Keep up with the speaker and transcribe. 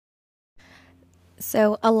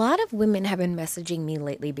So, a lot of women have been messaging me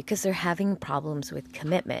lately because they're having problems with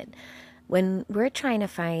commitment. When we're trying to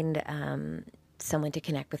find someone to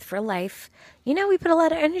connect with for life, we put a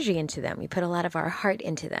lot of energy into them. We put a lot of our heart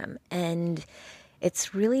into them. And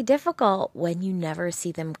it's really difficult when you never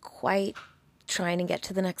see them quite trying to get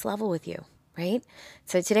to the next level with you, right?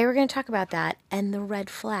 So, today we're going to talk about that and the red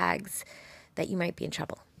flags that you might be in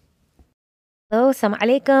trouble. Hello, assalamu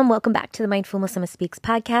alaikum. Welcome back to the Mindful Muslimah Speaks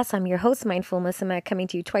podcast. I'm your host, Mindful Muslimah, coming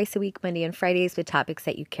to you twice a week, Monday and Fridays, with topics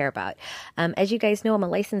that you care about. As you guys know, I'm a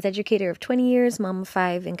licensed educator of 20 years, mom of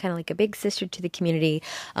 5, and kind of like a big sister to the community.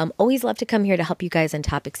 Always love to come here to help you guys on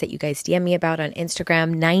topics that you guys DM me about on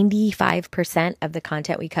Instagram. 95% of the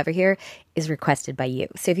content we cover here is requested by you.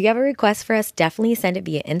 So if you have a request for us, definitely send it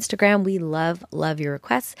via Instagram. We love your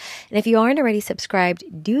requests. And if you aren't already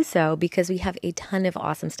subscribed, do so, because we have a ton of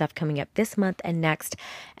awesome stuff coming up this month and next,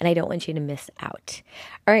 and I don't want you to miss out.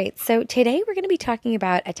 All right, so today we're going to be talking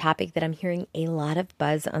about a topic that I'm hearing a lot of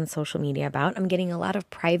buzz on social media about. I'm getting a lot of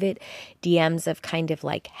private DMs of kind of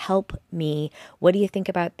like, help me. What do you think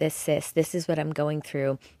about this, sis? This is what I'm going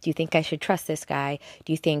through. Do you think I should trust this guy?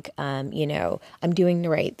 Do you think, I'm doing the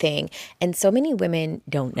right thing? And so many women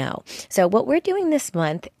don't know. So what we're doing this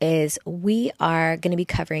month is we are going to be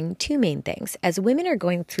covering two main things. As women are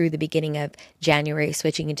going through the beginning of January,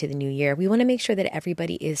 switching into the new year, we want to make sure that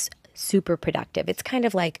everybody is super productive. It's kind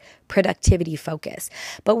of like productivity focus.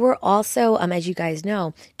 But we're also, as you guys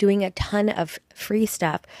know, doing a ton of free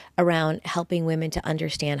stuff around helping women to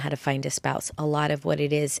understand how to find a spouse. A lot of what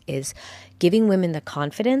it is giving women the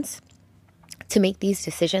confidence to make these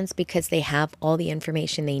decisions because they have all the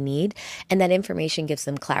information they need. And that information gives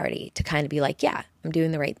them clarity to kind of be like, yeah, I'm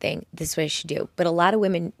doing the right thing. This is what I should do. But a lot of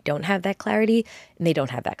women don't have that clarity and they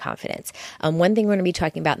don't have that confidence. One thing we're going to be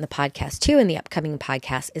talking about in the podcast too, in the upcoming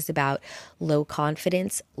podcast, is about low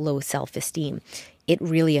confidence, low self-esteem. It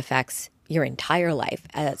really affects your entire life.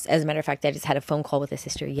 As a matter of fact, I just had a phone call with a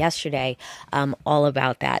sister yesterday all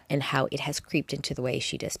about that and how it has creeped into the way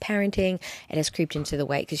she does parenting. It has creeped into the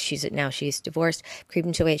way, because she's divorced, creeped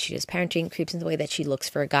into the way she does parenting, creeps into the way that she looks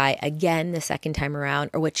for a guy again the second time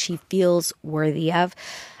around, or what she feels worthy of.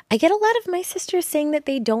 I get a lot of my sisters saying that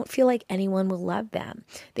they don't feel like anyone will love them.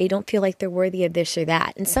 They don't feel like they're worthy of this or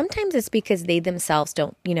that. And sometimes it's because they themselves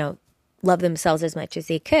don't, love themselves as much as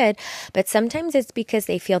they could, but sometimes it's because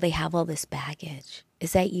they feel they have all this baggage.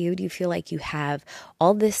 Is that you? Do you feel like you have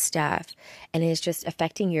all this stuff and it's just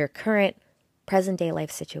affecting your current present day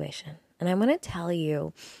life situation? And I want to tell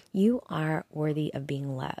you, you are worthy of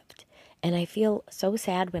being loved. And I feel so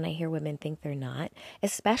sad when I hear women think they're not,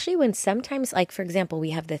 especially when sometimes, like, for example,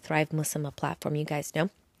 we have the Thrive Muslimah platform, you guys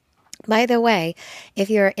know. By the way,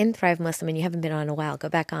 if you're in Thrive Muslim and you haven't been on in a while, go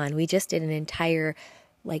back on. We just did an entire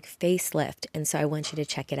facelift. And so I want you to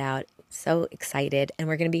check it out. So excited. And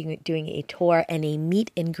we're going to be doing a tour and a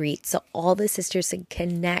meet and greet, so all the sisters can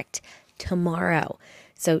connect tomorrow.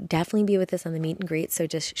 So definitely be with us on the meet and greet. So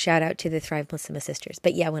just shout out to the Thrive Muslimah sisters.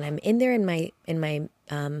 But yeah, when I'm in there in my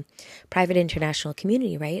private international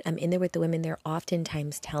community, right? I'm in there with the women. They're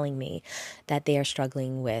oftentimes telling me that they are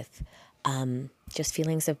struggling with just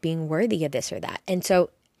feelings of being worthy of this or that. And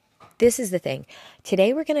so this is the thing.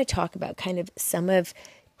 Today we're going to talk about kind of some of,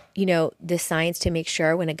 the signs to make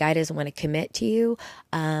sure when a guy doesn't want to commit to you,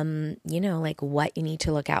 like what you need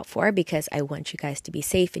to look out for, because I want you guys to be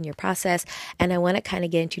safe in your process. And I want to kind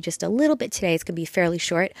of get into just a little bit today. It's going to be fairly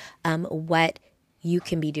short, what you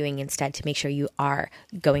can be doing instead to make sure you are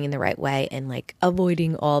going in the right way and like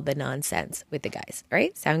avoiding all the nonsense with the guys. All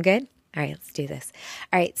right. Sound good? All right, let's do this.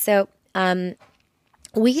 All right. So,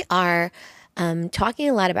 we are talking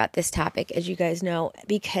a lot about this topic, as you guys know,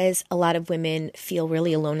 because a lot of women feel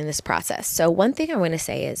really alone in this process. So one thing I want to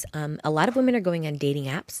say is a lot of women are going on dating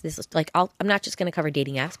apps. This is like, I'm not just going to cover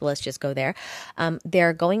dating apps, but let's just go there.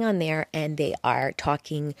 They're going on there and they are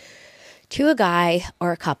talking to a guy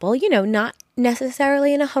or a couple, not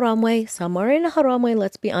necessarily in a haram way. Some are in a haram way,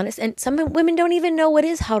 let's be honest. And some women don't even know what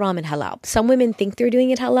is haram and halal. Some women think they're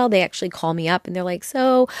doing it halal. They actually call me up and they're like,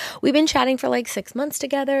 so we've been chatting for like 6 months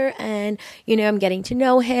together and, I'm getting to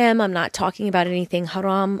know him. I'm not talking about anything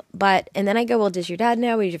haram. And then I go, well, does your dad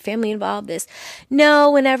know? Is your family involved? This?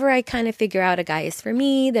 No, whenever I kind of figure out a guy is for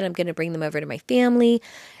me, then I'm going to bring them over to my family.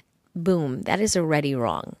 Boom. That is already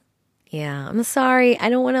wrong. Yeah, I'm sorry. I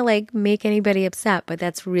don't want to make anybody upset, but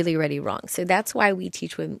that's really, really wrong. So that's why we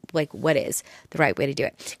teach women what is the right way to do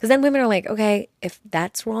it. Because then women are like, okay, if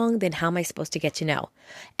that's wrong, then how am I supposed to get to know?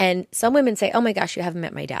 And some women say, oh my gosh, you haven't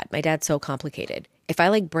met my dad. My dad's so complicated. If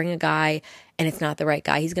I bring a guy and it's not the right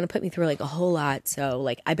guy, he's going to put me through a whole lot.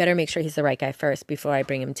 So I better make sure he's the right guy first before I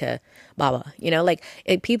bring him to Baba.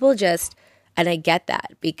 People just And I get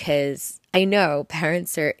that because I know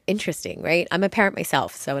parents are interesting, right? I'm a parent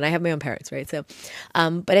myself, so, and I have my own parents, right? So,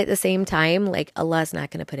 but at the same time, like Allah's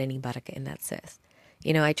not going to put any barakah in that, sis.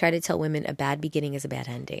 You know, I try to tell women a bad beginning is a bad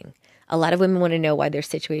ending. A lot of women want to know why their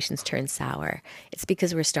situations turn sour. It's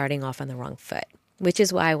because we're starting off on the wrong foot, which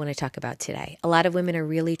is why I want to talk about today. A lot of women are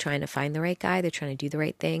really trying to find the right guy. They're trying to do the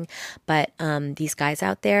right thing. But these guys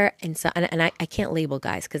out there, and I can't label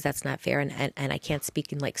guys because that's not fair. And I can't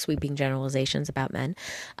speak in like sweeping generalizations about men.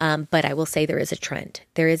 But I will say there is a trend.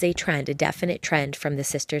 There is a trend, a definite trend from the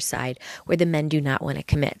sister's side where the men do not want to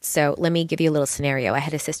commit. So let me give you a little scenario. I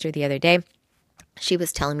had a sister the other day. She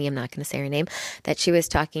was telling me, I'm not going to say her name, that she was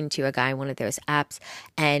talking to a guy on one of those apps,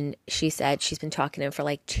 and she said she's been talking to him for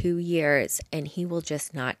like 2 years and he will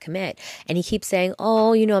just not commit. And he keeps saying,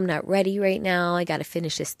 oh, you know, I'm not ready right now. I got to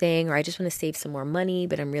finish this thing, or I just want to save some more money,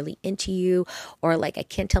 but I'm really into you, or like I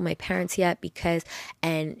can't tell my parents yet because,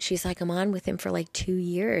 and she's like, I'm on with him for like 2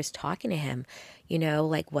 years talking to him, you know,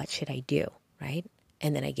 like what should I do, right?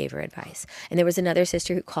 And then I gave her advice. And there was another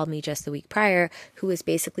sister who called me just the week prior who was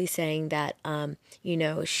basically saying that, you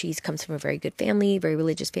know, she comes from a very good family, very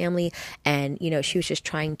religious family. And, you know, she was just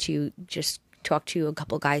trying to just talk to a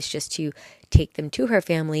couple guys just to take them to her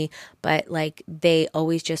family. But like they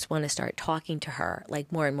always just want to start talking to her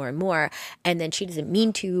like more and more and more. And then she doesn't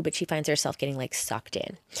mean to, but she finds herself getting like sucked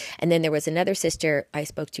in. And then there was another sister I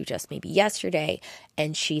spoke to just maybe yesterday.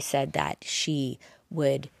 And she said that she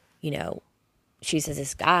would, you know, she says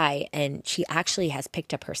this guy, and she actually has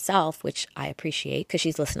picked up herself, which I appreciate because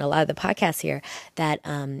she's listened to a lot of the podcasts here, that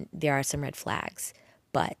there are some red flags,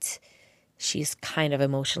 but she's kind of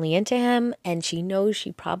emotionally into him and she knows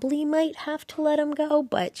she probably might have to let him go,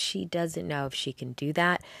 but she doesn't know if she can do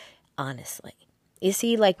that, honestly. You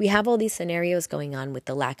see, like we have all these scenarios going on with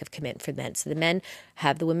the lack of commitment for men. So the men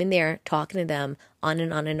have the women there talking to them on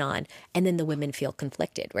and on and on. And then the women feel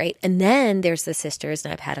conflicted, right? And then there's the sisters.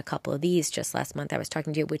 And I've had a couple of these just last month I was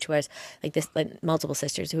talking to, which was like this, like multiple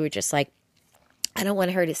sisters who were just like, I don't want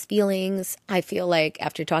to hurt his feelings. I feel like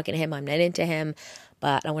after talking to him, I'm not into him,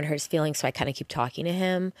 but I don't want to hurt his feelings. So I kind of keep talking to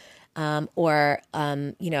him.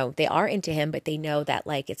 You know, they are into him, but they know that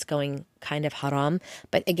like it's going kind of haram.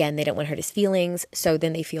 But again, they don't want to hurt his feelings. So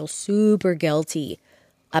then they feel super guilty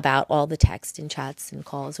about all the texts and chats and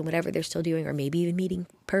calls and whatever they're still doing, or maybe even meeting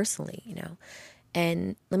personally, you know.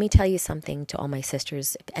 And let me tell you something to all my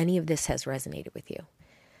sisters, if any of this has resonated with you.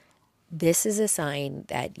 This is a sign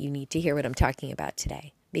that you need to hear what I'm talking about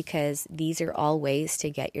today, because these are all ways to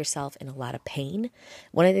get yourself in a lot of pain.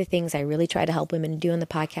 One of the things I really try to help women do on the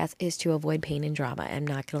podcast is to avoid pain and drama. I'm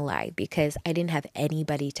not going to lie, because I didn't have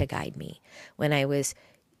anybody to guide me. When I was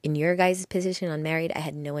in your guys' position unmarried, I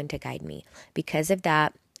had no one to guide me. Because of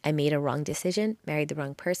that, I made a wrong decision, married the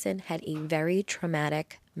wrong person, had a very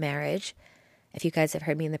traumatic marriage. If you guys have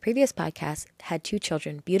heard me in the previous podcast, had 2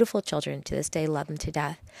 children, beautiful children, to this day, love them to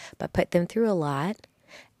death, but put them through a lot.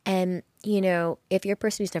 And, you know, if you're a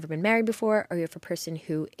person who's never been married before, or you're a person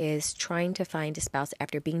who is trying to find a spouse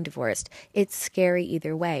after being divorced, it's scary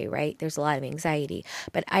either way, right? There's a lot of anxiety.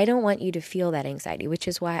 But I don't want you to feel that anxiety, which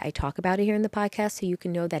is why I talk about it here in the podcast, so you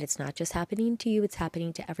can know that it's not just happening to you, it's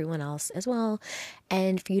happening to everyone else as well.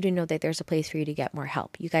 And for you to know that there's a place for you to get more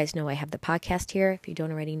help. You guys know I have the podcast here. If you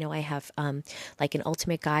don't already know, I have like an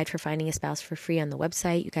ultimate guide for finding a spouse for free on the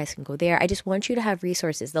website. You guys can go there. I just want you to have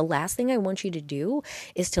resources. The last thing I want you to do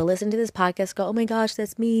is to listen to this podcast, go, oh my gosh,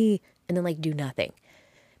 that's me, and then like do nothing.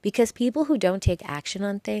 Because people who don't take action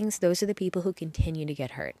on things, those are the people who continue to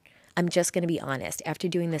get hurt. I'm just going to be honest after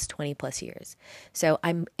doing this 20 plus years. So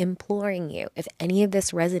I'm imploring you, if any of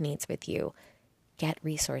this resonates with you, get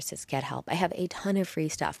resources, get help. I have a ton of free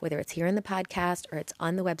stuff, whether it's here in the podcast or it's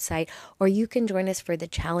on the website, or you can join us for the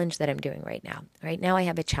challenge that I'm doing right now. Right now I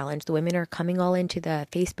have a challenge. The women are coming all into the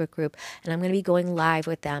Facebook group, and I'm going to be going live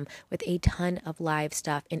with them with a ton of live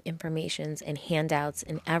stuff and informations and handouts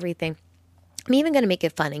and everything. I'm even going to make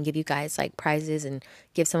it fun and give you guys like prizes and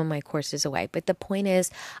give some of my courses away. But the point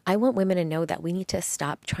is, I want women to know that we need to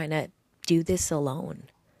stop trying to do this alone.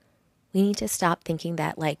 We need to stop thinking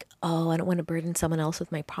that like, oh, I don't want to burden someone else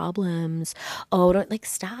with my problems. Oh, don't like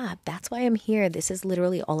stop. That's why I'm here. This is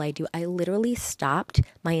literally all I do. I literally stopped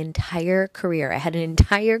my entire career. I had an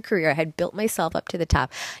entire career. I had built myself up to the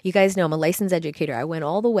top. You guys know I'm a licensed educator. I went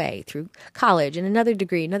all the way through college and another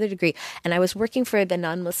degree. And I was working for the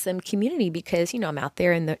non-Muslim community because, you know, I'm out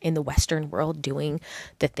there in the Western world doing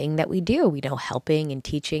the thing that we do, you know, helping and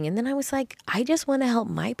teaching. And then I was like, I just want to help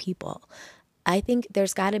my people. I think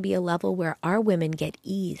there's got to be a level where our women get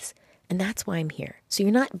ease. And that's why I'm here. So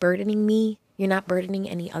you're not burdening me. You're not burdening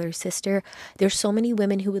any other sister. There's so many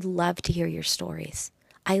women who would love to hear your stories.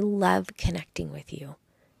 I love connecting with you.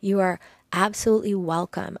 You are absolutely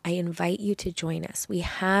welcome. I invite you to join us. We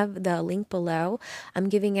have the link below. I'm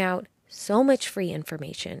giving out so much free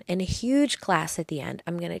information and a huge class at the end.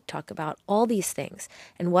 I'm going to talk about all these things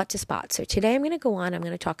and what to spot. So today I'm going to go on. I'm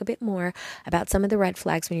going to talk a bit more about some of the red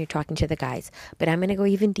flags when you're talking to the guys, but I'm going to go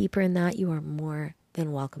even deeper in that. You are more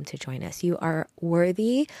than welcome to join us. You are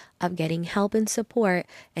worthy of getting help and support.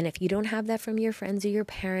 And if you don't have that from your friends or your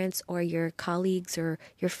parents or your colleagues or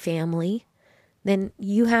your family, then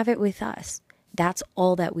you have it with us. That's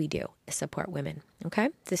all that we do is support women. Okay?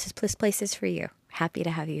 This place is for you. Happy to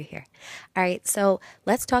have you here. All right. So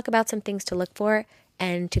let's talk about some things to look for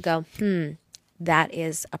and to go, that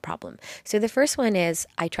is a problem. So the first one is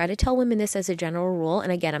I try to tell women this as a general rule.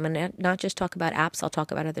 And again, I'm going to not just talk about apps. I'll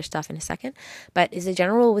talk about other stuff in a second. But as a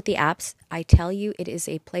general rule with the apps, I tell you it is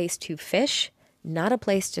a place to fish, not a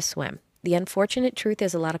place to swim. The unfortunate truth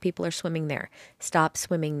is a lot of people are swimming there. Stop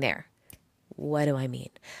swimming there. What do I mean?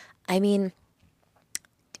 I mean,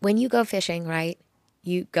 when you go fishing, right,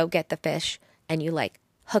 you go get the fish and you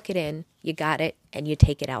hook it in, you got it, and you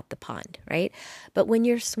take it out the pond, right? But when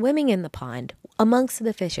you're swimming in the pond amongst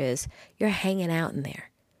the fishes, you're hanging out in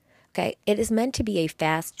there. Okay, it is meant to be a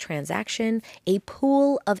fast transaction, a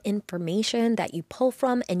pool of information that you pull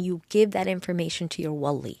from and you give that information to your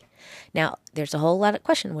wali. Now, there's a whole lot of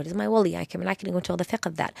question. What is my wali? I'm not going to go into all the fiqh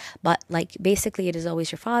of that. But basically it is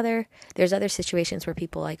always your father. There's other situations where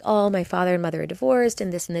people oh, my father and mother are divorced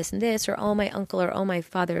and this and this and this, or oh, my uncle or oh, my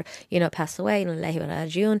father, passed away.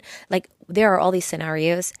 There are all these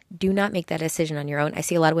scenarios. Do not make that decision on your own. I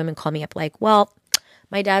see a lot of women call me up well,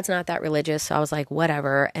 my dad's not that religious, so I was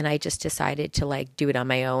whatever, and I just decided to do it on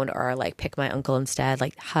my own or pick my uncle instead.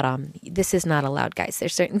 Haram. This is not allowed, guys.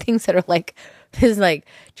 There's certain things that are this is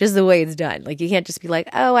just the way it's done. You can't just be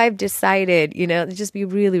oh, I've decided, just be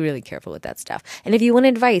really, really careful with that stuff. And if you want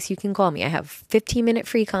advice, you can call me. I have 15-minute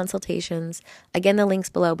free consultations. Again, the link's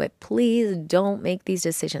below, but please don't make these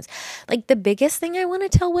decisions. The biggest thing I want to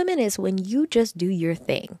tell women is when you just do your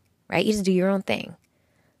thing, right? You just do your own thing.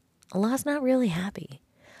 Allah's not really happy.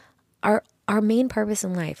 Our main purpose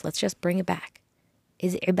in life, let's just bring it back,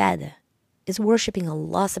 is ibadah, is worshiping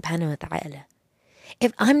Allah subhanahu wa ta'ala.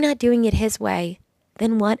 If I'm not doing it His way,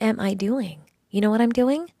 then what am I doing? You know what I'm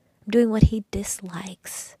doing? I'm doing what He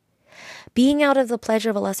dislikes. Being out of the pleasure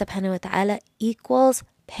of Allah subhanahu wa ta'ala equals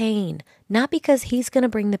pain. Not because He's going to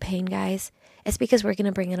bring the pain, guys. It's because we're going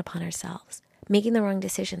to bring it upon ourselves. Making the wrong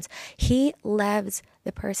decisions. He loves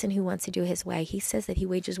the person who wants to do His way. He says that He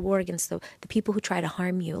wages war against the people who try to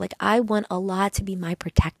harm you. I want Allah to be my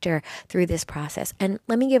protector through this process. And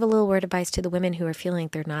let me give a little word of advice to the women who are feeling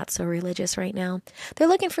they're not so religious right now. They're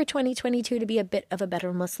looking for 2022 to be a bit of a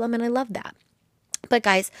better Muslim, and I love that. But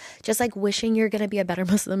guys, just wishing you're going to be a better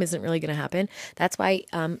Muslim isn't really going to happen. That's why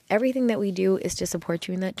everything that we do is to support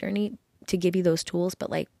you in that journey, to give you those tools.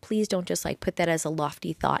 But please don't just put that as a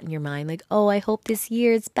lofty thought in your mind. Oh, I hope this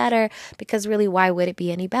year it's better, because really, why would it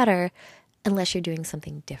be any better unless you're doing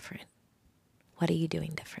something different? What are you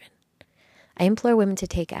doing different? I implore women to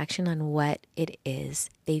take action on what it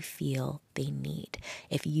is they feel they need.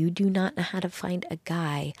 If you do not know how to find a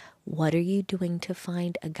guy, what are you doing to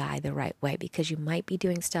find a guy the right way? Because you might be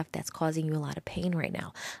doing stuff that's causing you a lot of pain right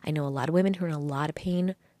now. I know a lot of women who are in a lot of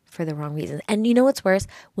pain for the wrong reasons. And you know what's worse?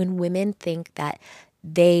 When women think that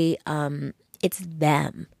it's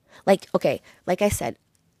them. Okay, like I said,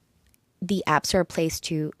 the apps are a place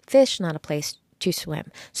to fish, not a place to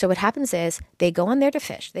swim. So what happens is they go on there to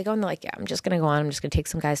fish. They go and they're yeah, I'm just going to go on. I'm just going to take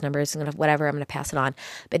some guy's numbers. I'm going to pass it on.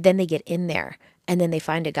 But then they get in there and then they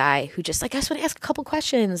find a guy who just I just want to ask a couple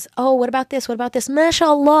questions. Oh, what about this? What about this?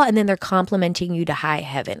 MashaAllah. And then they're complimenting you to high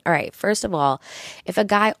heaven. All right. First of all, if a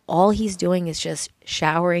guy, all he's doing is just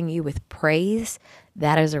showering you with praise,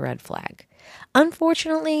 that is a red flag.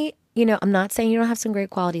 Unfortunately, I'm not saying you don't have some great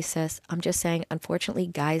qualities, sis. I'm just saying, unfortunately,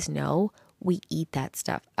 guys know we eat that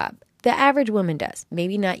stuff up. The average woman does.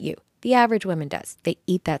 Maybe not you. The average woman does. They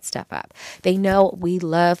eat that stuff up. They know we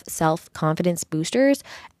love self-confidence boosters.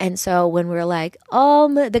 And so when we're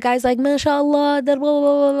the guy's mashallah, blah, blah,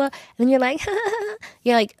 blah, blah, and then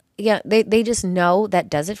you're yeah, they just know that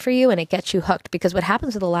does it for you and it gets you hooked. Because what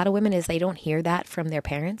happens with a lot of women is they don't hear that from their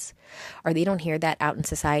parents, or they don't hear that out in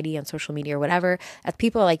society on social media or whatever. As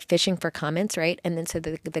people are fishing for comments, right? And then so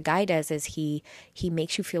the guy does is he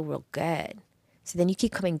makes you feel real good. So then you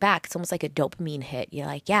keep coming back. It's almost like a dopamine hit.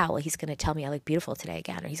 You're yeah, well, he's going to tell me I look beautiful today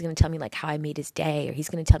again, or he's going to tell me how I made his day, or he's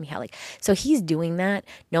going to tell me how so he's doing that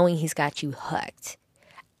knowing he's got you hooked.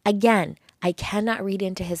 Again, I cannot read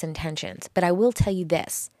into his intentions, but I will tell you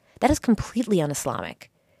this. That is completely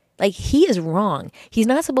un-Islamic. Like, he is wrong. He's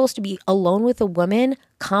not supposed to be alone with a woman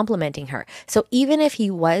complimenting her. So even if he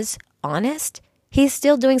was honest, he's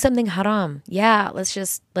still doing something haram. Yeah, let's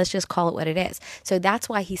just call it what it is. So that's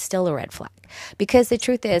why he's still a red flag. Because the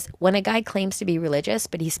truth is, when a guy claims to be religious,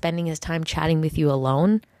 but he's spending his time chatting with you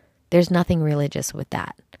alone, there's nothing religious with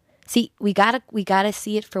that. See, we gotta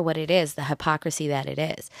see it for what it is, the hypocrisy that it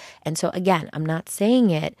is. And so again, I'm not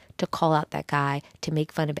saying it to call out that guy, to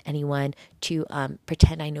make fun of anyone, to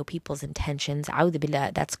pretend I know people's intentions. A'udhu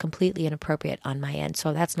billah, that's completely inappropriate on my end.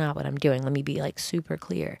 So that's not what I'm doing. Let me be like super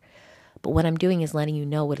clear. But what I'm doing is letting you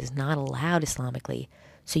know what is not allowed Islamically,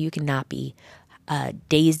 so you cannot be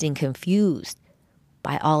dazed and confused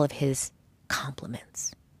by all of his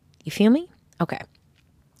compliments. You feel me? Okay.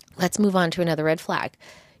 Let's move on to another red flag.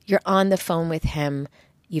 You're on the phone with him.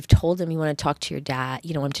 You've told him you want to talk to your dad.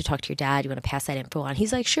 You don't want him to talk to your dad. You want to pass that info on.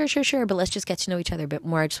 He's like, sure. But let's just get to know each other a bit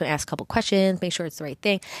more. I just want to ask a couple questions, make sure it's the right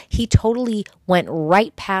thing. He totally went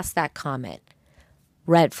right past that comment.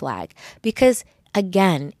 Red flag. Because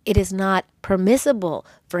again, it is not permissible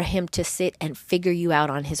for him to sit and figure you out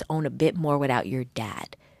on his own a bit more without your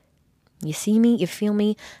dad. You see me? You feel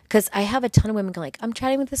me? Because I have a ton of women going like, I'm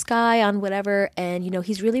chatting with this guy on whatever, and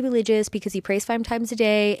he's really religious because he prays 5 times a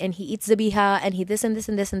day, and he eats zabiha, and he this and this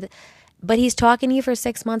and this and this. But he's talking to you for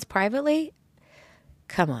 6 months privately?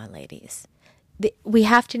 Come on, ladies. We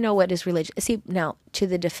have to know what is religious. See, now, to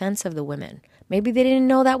the defense of the women, maybe they didn't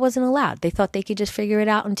know that wasn't allowed. They thought they could just figure it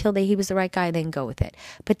out until he was the right guy, then go with it.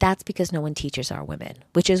 But that's because no one teaches our women,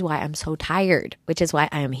 which is why I'm so tired, which is why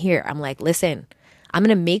I am here. I'm like, listen, I'm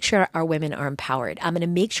going to make sure our women are empowered. I'm going to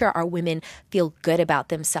make sure our women feel good about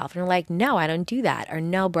themselves. And they're like, no, I don't do that. Or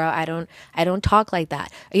no, bro, I don't talk like that.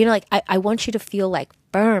 Or, I want you to feel like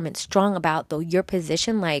firm and strong about your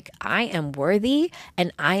position. Like, I am worthy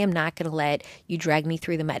and I am not going to let you drag me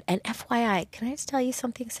through the mud. And FYI, can I just tell you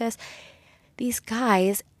something, sis? These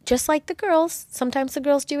guys, just like the girls, sometimes the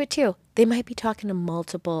girls do it too. They might be talking to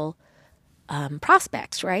multiple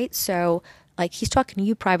prospects, right? So like, he's talking to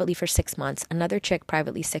you privately for 6 months, another chick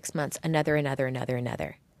privately 6 months, another.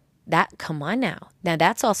 That, come on now. Now,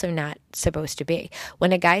 that's also not supposed to be.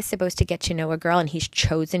 When a guy's supposed to get to know a girl and he's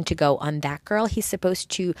chosen to go on that girl, he's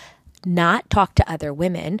supposed to not talk to other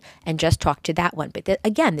women and just talk to that one. But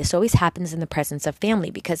again, this always happens in the presence of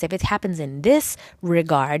family, because if it happens in this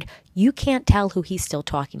regard, you can't tell who he's still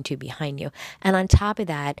talking to behind you. And on top of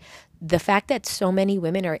that, the fact that so many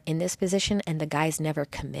women are in this position and the guys never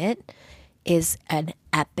commit is an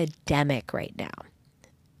epidemic right now.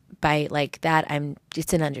 By like that,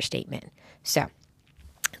 it's an understatement. So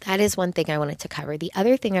that is one thing I wanted to cover. The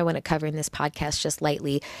other thing I want to cover in this podcast just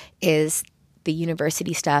lightly is the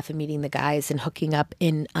university stuff and meeting the guys and hooking up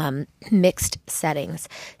in mixed settings.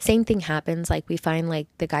 Same thing happens. Like, we find like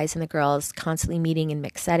the guys and the girls constantly meeting in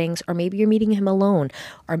mixed settings, or maybe you're meeting him alone,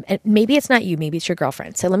 or maybe it's not you, maybe it's your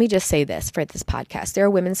girlfriend. So let me just say this for this podcast. There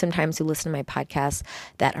are women sometimes who listen to my podcast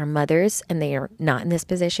that are mothers and they are not in this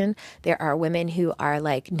position. There are women who are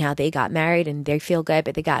like, now they got married and they feel good,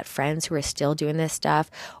 but they got friends who are still doing this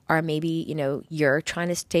stuff. Or maybe, you're trying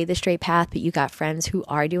to stay the straight path, but you got friends who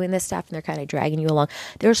are doing this stuff and they're kind of dragging you along.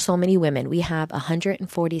 There are so many women. We have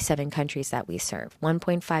 147 countries that we serve.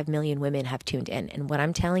 1.5 million women have tuned in. And what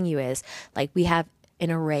I'm telling you is, like, we have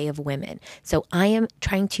an array of women. So I am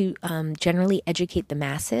trying to generally educate the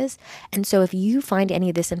masses. And so if you find any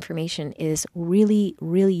of this information is really,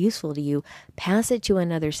 really useful to you, pass it to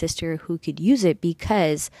another sister who could use it,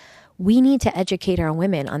 because we need to educate our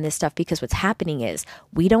women on this stuff, because what's happening is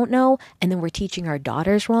we don't know, and then we're teaching our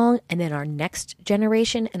daughters wrong, and then our next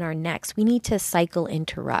generation and our next. We need to cycle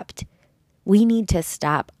interrupt. We need to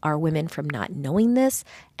stop our women from not knowing this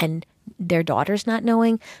and their daughters not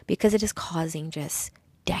knowing, because it is causing just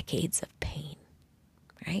decades of pain,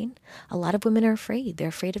 right? A lot of women are afraid. They're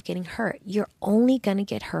afraid of getting hurt. You're only going to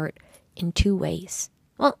get hurt in 2 ways.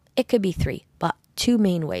 Well, it could be 3, but 2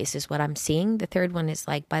 main ways is what I'm seeing. The third one is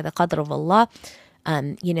like by the qadr of Allah.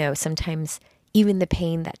 Sometimes even the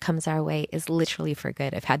pain that comes our way is literally for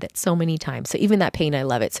good. I've had that so many times. So even that pain, I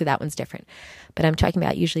love it. So that one's different. But I'm talking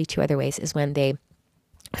about usually 2 other ways is when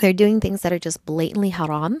they're doing things that are just blatantly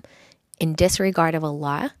haram in disregard of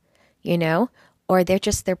Allah, or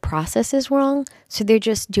their process is wrong. So they're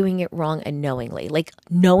just doing it wrong unknowingly, like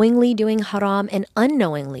knowingly doing haram and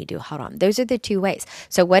unknowingly do haram. Those are the 2 ways.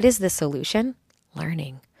 So what is the solution?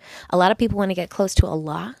 Learning. A lot of people want to get close to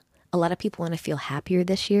Allah. A lot of people want to feel happier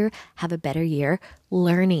this year, have a better year.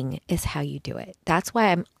 Learning is how you do it. That's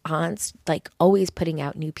why I'm always putting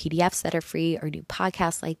out new PDFs that are free, or new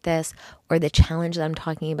podcasts like this, or the challenge that I'm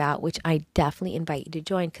talking about, which I definitely invite you to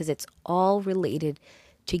join, because it's all related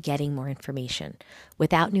to getting more information.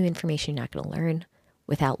 Without new information, you're not going to learn.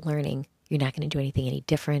 Without learning, you're not going to do anything any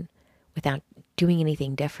different. Without doing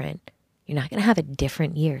anything different, you're not going to have a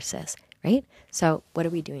different year, sis, right? So what are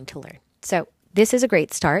we doing to learn? So this is a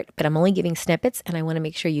great start, but I'm only giving snippets, and I want to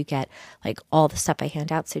make sure you get like all the stuff I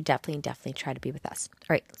hand out. So definitely try to be with us. All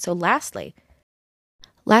right. So lastly,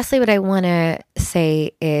 what I want to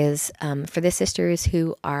say is for the sisters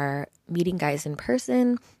who are meeting guys in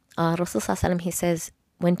person, Rasul Sallallahu Alaihi Wasallam, he says,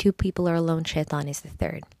 when two people are alone, shaitan is the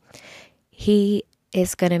third. He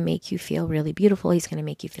is going to make you feel really beautiful. He's going to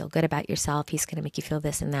make you feel good about yourself. He's going to make you feel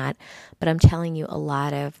this and that. But I'm telling you, a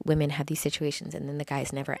lot of women have these situations and then the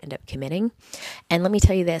guys never end up committing. And let me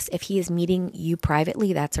tell you this, if he is meeting you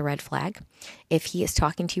privately, that's a red flag. If he is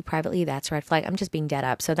talking to you privately, that's a red flag. I'm just being dead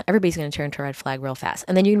up. So everybody's going to turn to a red flag real fast.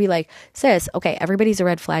 And then you're going to be like, sis, okay, everybody's a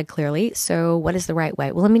red flag clearly. So what is the right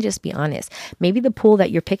way? Well, let me just be honest. Maybe the pool that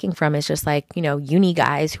you're picking from is just like, uni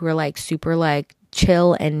guys who are like super like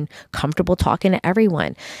chill and comfortable talking to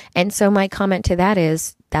everyone. And so my comment to that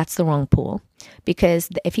is that's the wrong pool, because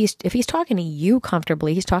if he's talking to you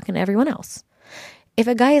comfortably, he's talking to everyone else. If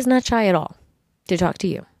a guy is not shy at all to talk to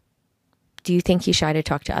you, do you think he's shy to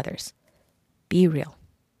talk to others? Be real.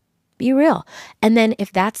 Be real. And then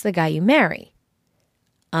if that's the guy you marry,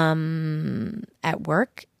 at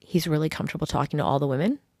work, he's really comfortable talking to all the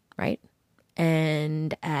women, right?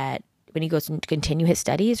 And when he goes to continue his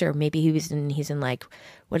studies, or maybe he's in like,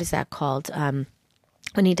 what is that called?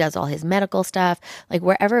 When he does all his medical stuff, like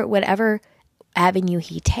whatever avenue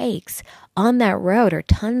he takes on that road are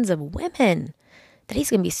tons of women that he's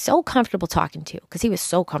going to be so comfortable talking to because he was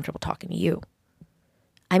so comfortable talking to you.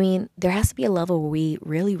 I mean, there has to be a level where we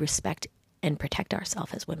really respect and protect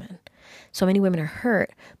ourselves as women. So many women are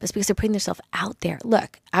hurt, but it's because they're putting themselves out there.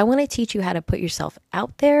 Look, I want to teach you how to put yourself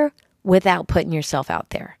out there without putting yourself out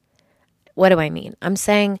there. What do I mean? I'm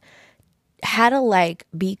saying how to like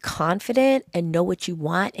be confident and know what you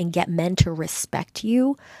want and get men to respect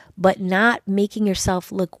you, but not making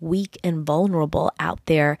yourself look weak and vulnerable out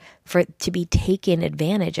there to be taken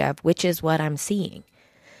advantage of, which is what I'm seeing.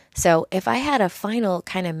 So if I had a final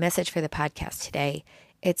kind of message for the podcast today,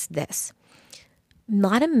 it's this. A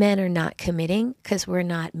lot of men are not committing because we're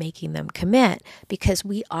not making them commit, because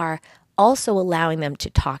we are also allowing them to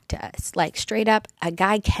talk to us. Like straight up, a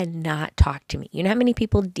guy cannot talk to me. You know how many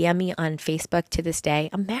people DM me on Facebook to this day?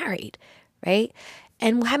 I'm married, right?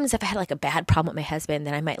 And what happens if I had like a bad problem with my husband,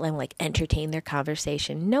 then I might like entertain their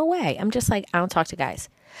conversation? No way. I'm just like, I don't talk to guys.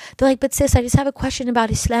 They're like, but sis, I just have a question about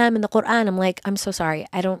Islam and the Quran. I'm like, I'm so sorry.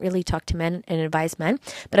 I don't really talk to men and advise men,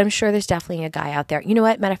 but I'm sure there's definitely a guy out there. You know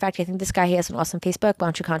what? Matter of fact, I think this guy, he has an awesome Facebook. Why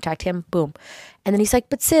don't you contact him? Boom. And then he's like,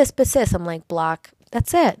 but sis. I'm like, block.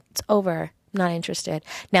 That's it. It's over. I'm not interested.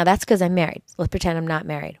 Now that's because I'm married. Let's pretend I'm not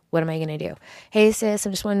married. What am I going to do? Hey sis, I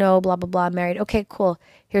just want to know, blah, blah, blah. I'm married. Okay, cool.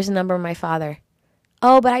 Here's the number of my father.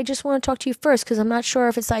 Oh, but I just want to talk to you first because I'm not sure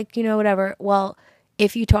if it's like, whatever. Well,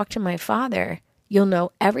 if you talk to my father, you'll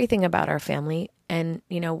know everything about our family, and,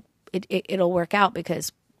 it'll work out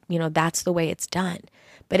because, that's the way it's done.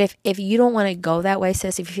 But if you don't want to go that way,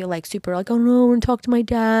 sis, if you feel like super like, oh no, I want to talk to my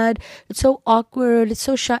dad, it's so awkward, it's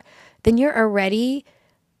so shy, then you're already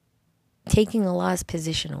taking Allah's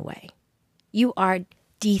position away. You are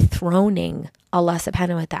dethroning Allah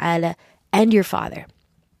subhanahu wa ta'ala and your father.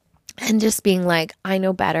 And just being like, I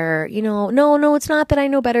know better, no, it's not that I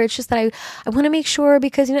know better. It's just that I want to make sure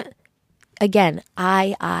because, again,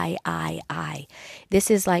 I. This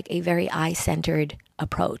is like a very I-centered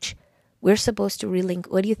approach. We're supposed to really,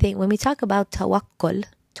 what do you think? When we talk about tawakkul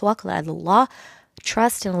ala Allah,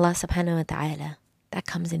 trust in Allah subhanahu wa ta'ala, that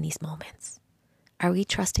comes in these moments. Are we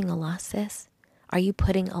trusting Allah, sis? Are you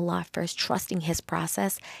putting Allah first, trusting His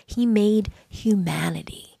process? He made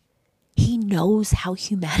humanity. He knows how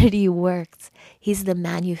humanity works. He's the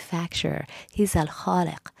manufacturer. He's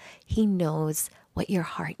al-Khaliq. He knows what your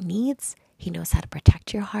heart needs. He knows how to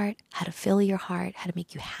protect your heart, how to fill your heart, how to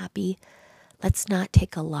make you happy. Let's not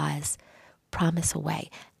take Allah's promise away.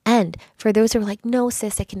 And for those who are like, no,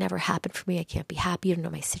 sis, it can never happen for me. I can't be happy. You don't know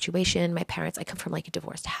my situation. My parents, I come from like a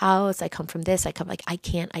divorced house. I come from this. I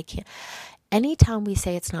can't. Anytime we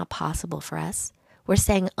say it's not possible for us, we're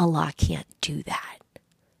saying Allah can't do that.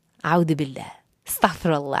 A'udhu billah.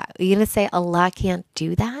 Astaghfirullah. Are you going to say Allah can't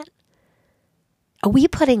do that? Are we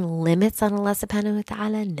putting limits on Allah subhanahu wa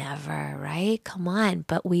ta'ala? Never, right? Come on.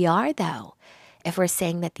 But we are though, if we're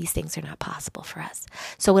saying that these things are not possible for us.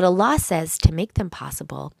 So what Allah says to make them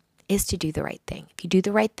possible is to do the right thing. If you do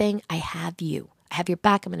the right thing, I have you. I have your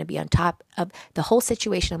back. I'm going to be on top of the whole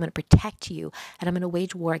situation. I'm going to protect you, and I'm going to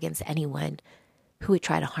wage war against anyone who would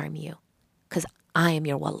try to harm you, because I am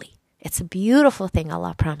your wali. It's a beautiful thing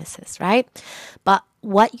Allah promises, right? But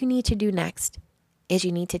what you need to do next is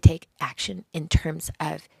you need to take action in terms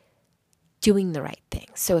of doing the right thing.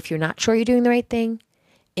 So if you're not sure you're doing the right thing,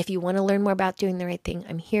 if you want to learn more about doing the right thing,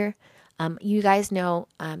 I'm here. You guys know,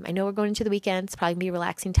 I know we're going into the weekend. It's probably going to be a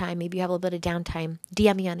relaxing time. Maybe you have a little bit of downtime.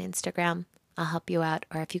 DM me on Instagram. I'll help you out.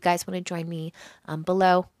 Or if you guys want to join me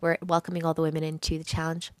below, we're welcoming all the women into the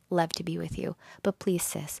challenge. Love to be with you. But please,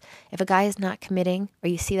 sis, if a guy is not committing, or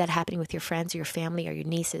you see that happening with your friends or your family or your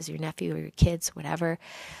nieces, your nephew or your kids, whatever,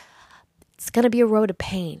 it's going to be a road of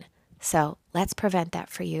pain. So let's prevent that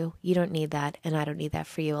for you. You don't need that, and I don't need that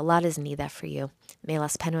for you. Allah doesn't need that for you. May Allah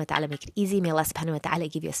subhanahu wa ta'ala make it easy. May Allah subhanahu wa ta'ala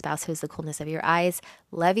give you a spouse who is the coolness of your eyes.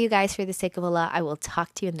 Love you guys for the sake of Allah. I will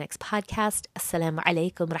talk to you in the next podcast. Assalamu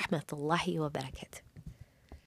alaikum rahmatullahi wa barakatuh.